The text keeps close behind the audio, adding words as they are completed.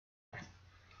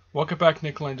Welcome back,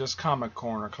 Nick Lenz's Comic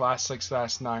Corner,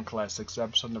 Classics/Non-Classics,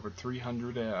 episode number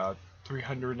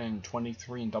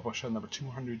 323 and Doubleshot number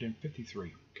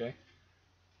 253. Okay.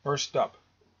 First up,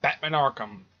 Batman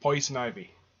Arkham, Poison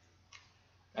Ivy,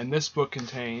 and this book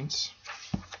contains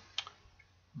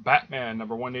Batman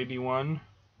number 181,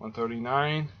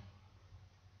 139.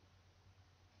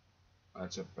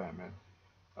 That's it, Batman.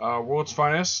 World's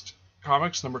Finest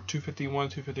Comics number 251,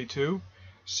 252.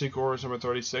 Secret Wars number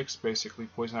 36, basically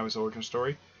Poison Ivy's origin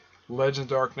story. Legend of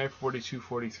Dark Knight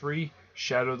 42-43.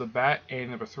 Shadow of the Bat, A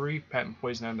number 3. Patent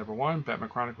Poison Ivy number 1. Batman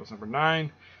Chronicles number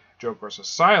 9. Joker's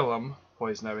Asylum,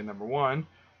 Poison Ivy number 1.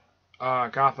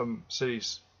 Gotham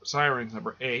City's Sirens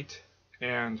number 8.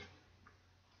 And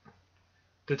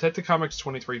Detective Comics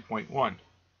 23.1.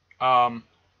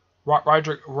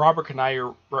 Robert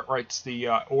Canayer writes the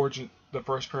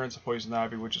first appearance of Poison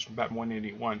Ivy, which is from Batman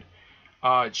 181.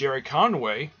 Jerry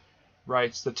Conway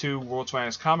writes the two World's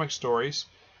Finest comic stories,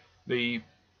 the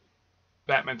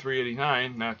Batman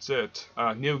 389. That's it.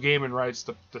 Neil Gaiman writes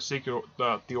the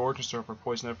origin story for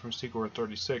Poison Ivy from Secret Wars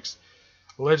 36.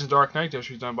 Legend of Dark Knight is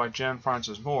done by John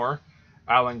Francis Moore.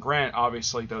 Alan Grant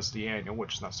obviously does the annual,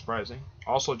 which is not surprising.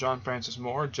 Also, John Francis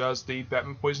Moore does the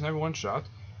Batman Poison Ivy one-shot.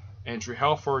 Andrew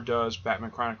Helfer does Batman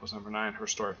Chronicles number 9, her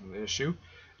story from the issue.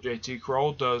 J.T.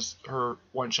 Kroll does her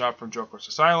one-shot from Joker's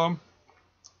Asylum.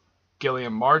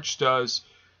 Gilliam March does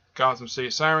Gotham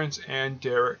City Sirens, and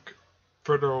Derek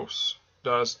Friedros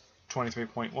does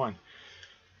 23.1.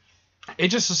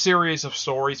 It's just a series of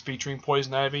stories featuring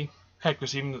Poison Ivy. Heck,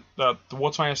 there's even the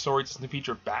World's Finest story doesn't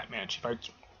feature Batman. She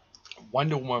fights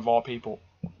Wonder Woman of all people.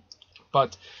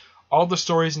 But all the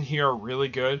stories in here are really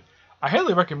good. I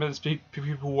highly recommend this to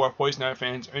people who are Poison Ivy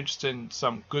fans are interested in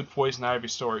some good Poison Ivy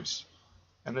stories.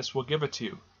 And this will give it to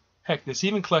you. Heck, this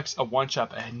even collects a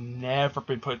one-shot that had never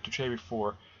been put into trade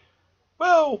before.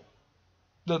 Well,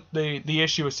 the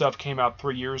issue itself came out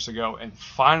 3 years ago, and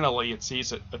finally it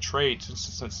sees a trade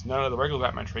since none of the regular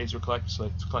Batman trades were collected, so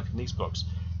it's collecting these books.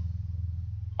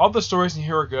 All the stories in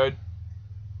here are good.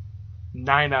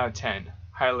 9 out of 10.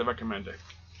 Highly recommend it.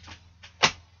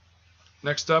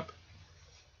 Next up,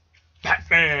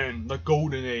 Batman: The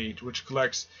Golden Age, which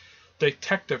collects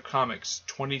Detective Comics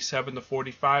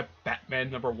 27-45, Batman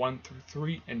number 1 through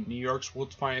 3, and New York's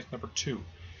World's Finest number 2.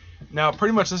 Now,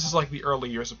 pretty much this is like the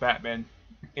early years of Batman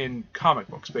in comic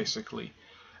books, basically.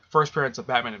 First appearance of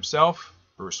Batman himself,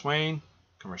 Bruce Wayne,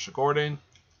 Commissioner Gordon,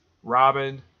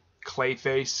 Robin,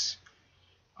 Clayface,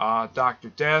 Dr.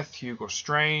 Death, Hugo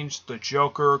Strange, the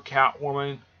Joker,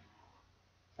 Catwoman.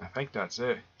 I think that's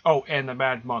it. Oh, and the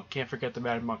Mad Monk. Can't forget the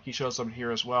Mad Monk. He shows up here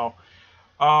as well.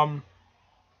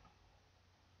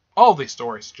 All these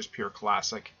stories are just pure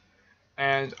classic,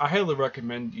 and I highly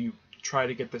recommend you try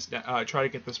to get this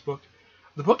book.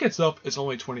 The book itself is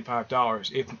only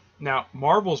 $25. Now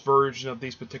Marvel's version of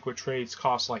these particular trades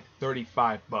costs like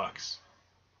 $35.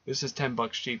 This is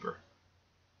 $10 cheaper.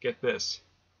 Get this.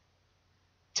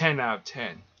 10 out of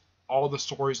 10. All the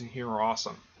stories in here are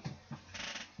awesome.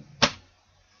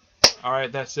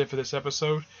 Alright, that's it for this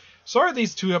episode. Sorry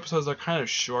these two episodes are kind of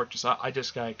short. I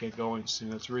just gotta get going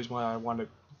soon. That's the reason why I wanted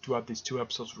to have these two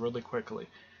episodes really quickly.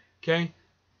 Okay?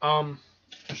 I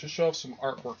should show off some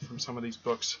artwork from some of these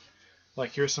books.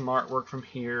 Like, here's some artwork from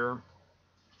here.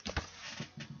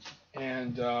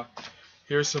 And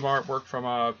here's some artwork from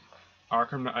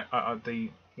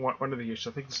Arkham, one of the issues.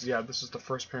 I think this is the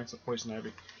first appearance of Poison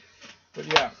Ivy. But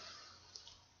yeah.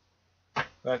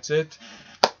 That's it.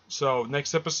 So,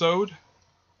 next episode,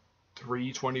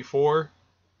 324,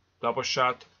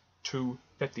 Doubleshot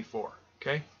 254.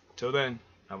 Okay? Till then,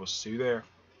 I will see you there.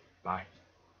 Bye.